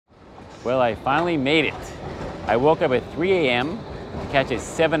Well, I finally made it. I woke up at 3 a.m. to catch a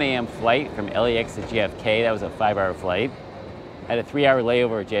 7 a.m. flight from LAX to JFK. That was a 5-hour flight. Had a 3-hour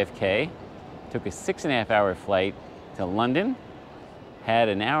layover at JFK. Took a 6.5-hour flight to London. Had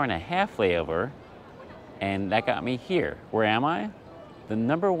an hour and a half layover. And that got me here. Where am I? The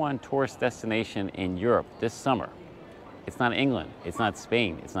 #1 tourist destination in Europe this summer. It's not England, it's not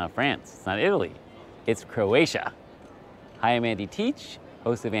Spain, it's not France, it's not Italy. It's Croatia. Hi, I'm Andy Teach,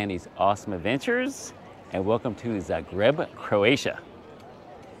 host of Andy's Awesome Adventures, and welcome to Zagreb, Croatia.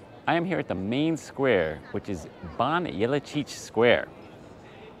 I am here at the main square, which is Jelačić Square.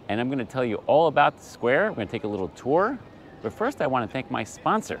 And I'm going to tell you all about the square. We're going to take a little tour. But first, I want to thank my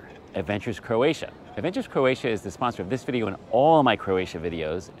sponsor, Adventures Croatia. Adventures Croatia is the sponsor of this video and all of my Croatia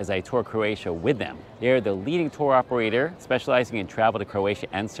videos as I tour Croatia with them. They are the leading tour operator specializing in travel to Croatia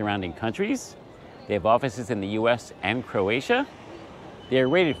and surrounding countries. They have offices in the US and Croatia. They are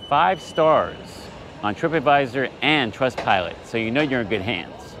rated 5 stars on TripAdvisor and Trustpilot, so you know you're in good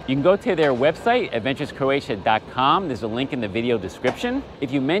hands. You can go to their website, adventurescroatia.com. There's a link in the video description.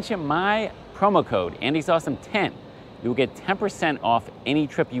 If you mention my promo code, AndysAwesome10, you will get 10% off any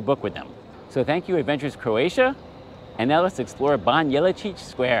trip you book with them. So thank you, Adventures Croatia. And now let's explore Jelačić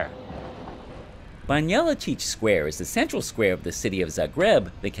Square. Jelačić Square is the central square of the city of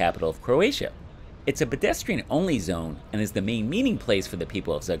Zagreb, the capital of Croatia. It's a pedestrian-only zone and is the main meeting place for the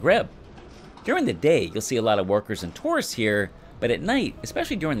people of Zagreb. During the day, you'll see a lot of workers and tourists here, but at night,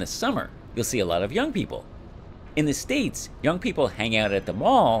 especially during the summer, you'll see a lot of young people. In the States, young people hang out at the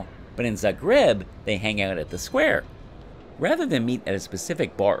mall, but in Zagreb, they hang out at the square. Rather than meet at a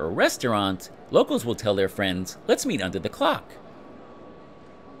specific bar or restaurant, locals will tell their friends, let's meet under the clock.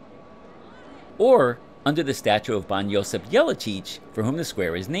 Or under the statue of Ban Josip Jelačić, for whom the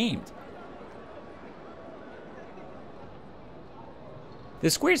square is named.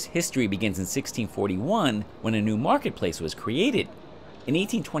 The square's history begins in 1641 when a new marketplace was created. In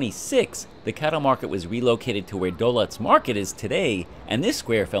 1826, the cattle market was relocated to where Dolut's Market is today, and this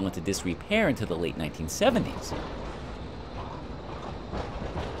square fell into disrepair until the late 1970s.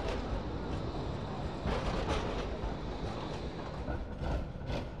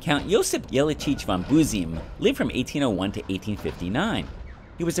 Count Josip Jelačić von Buzim lived from 1801 to 1859.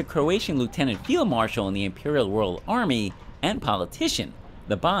 He was a Croatian lieutenant field marshal in the Imperial Royal Army and politician,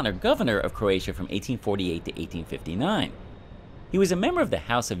 the Ban or governor of Croatia from 1848 to 1859. He was a member of the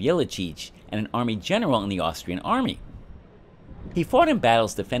House of Jelačić and an army general in the Austrian army. He fought in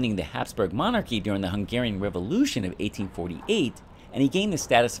battles defending the Habsburg monarchy during the Hungarian Revolution of 1848, and he gained the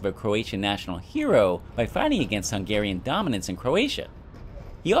status of a Croatian national hero by fighting against Hungarian dominance in Croatia.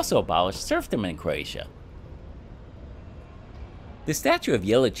 He also abolished serfdom in Croatia. The statue of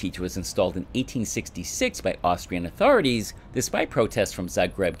Jelačić was installed in 1866 by Austrian authorities despite protests from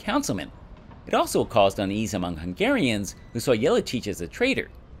Zagreb councilmen. It also caused unease among Hungarians who saw Jelačić as a traitor.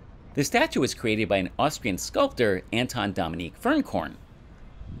 The statue was created by an Austrian sculptor, Anton Dominique Fernkorn.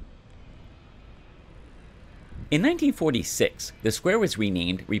 In 1946, the square was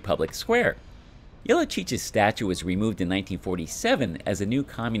renamed Republic Square. Jelačić's statue was removed in 1947 as the new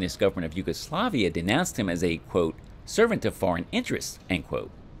communist government of Yugoslavia denounced him as a, quote, servant of foreign interests, end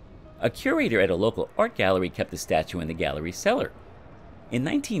quote. A curator at a local art gallery kept the statue in the gallery cellar. In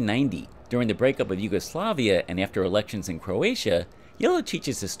 1990, during the breakup of Yugoslavia and after elections in Croatia,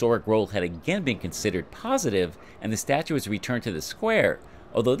 Jelačić's historic role had again been considered positive and the statue was returned to the square,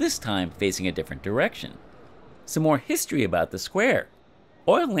 although this time facing a different direction. Some more history about the square.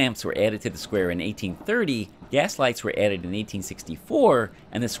 Oil lamps were added to the square in 1830, gas lights were added in 1864,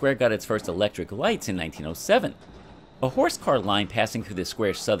 and the square got its first electric lights in 1907. A horse car line passing through the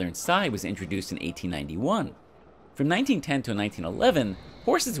square's southern side was introduced in 1891. From 1910 to 1911,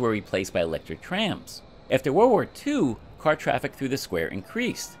 horses were replaced by electric trams. After World War II, car traffic through the square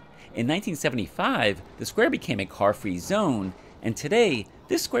increased. In 1975, the square became a car-free zone, and today,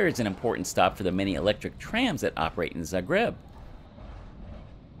 this square is an important stop for the many electric trams that operate in Zagreb.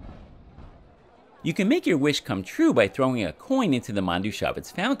 You can make your wish come true by throwing a coin into the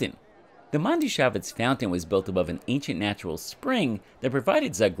Manduševac fountain. The Manduševac fountain was built above an ancient natural spring that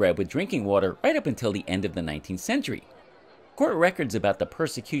provided Zagreb with drinking water right up until the end of the 19th century. Court records about the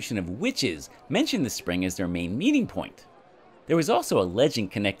persecution of witches mention the spring as their main meeting point. There was also a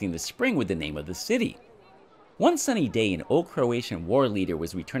legend connecting the spring with the name of the city. One sunny day, an old Croatian war leader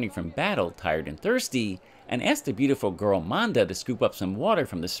was returning from battle, tired and thirsty, and asked the beautiful girl Manda to scoop up some water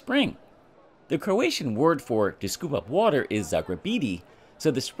from the spring. The Croatian word for to scoop up water is Zagrebidi,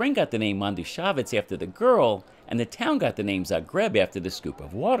 so the spring got the name Manduševac after the girl, and the town got the name Zagreb after the scoop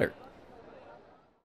of water.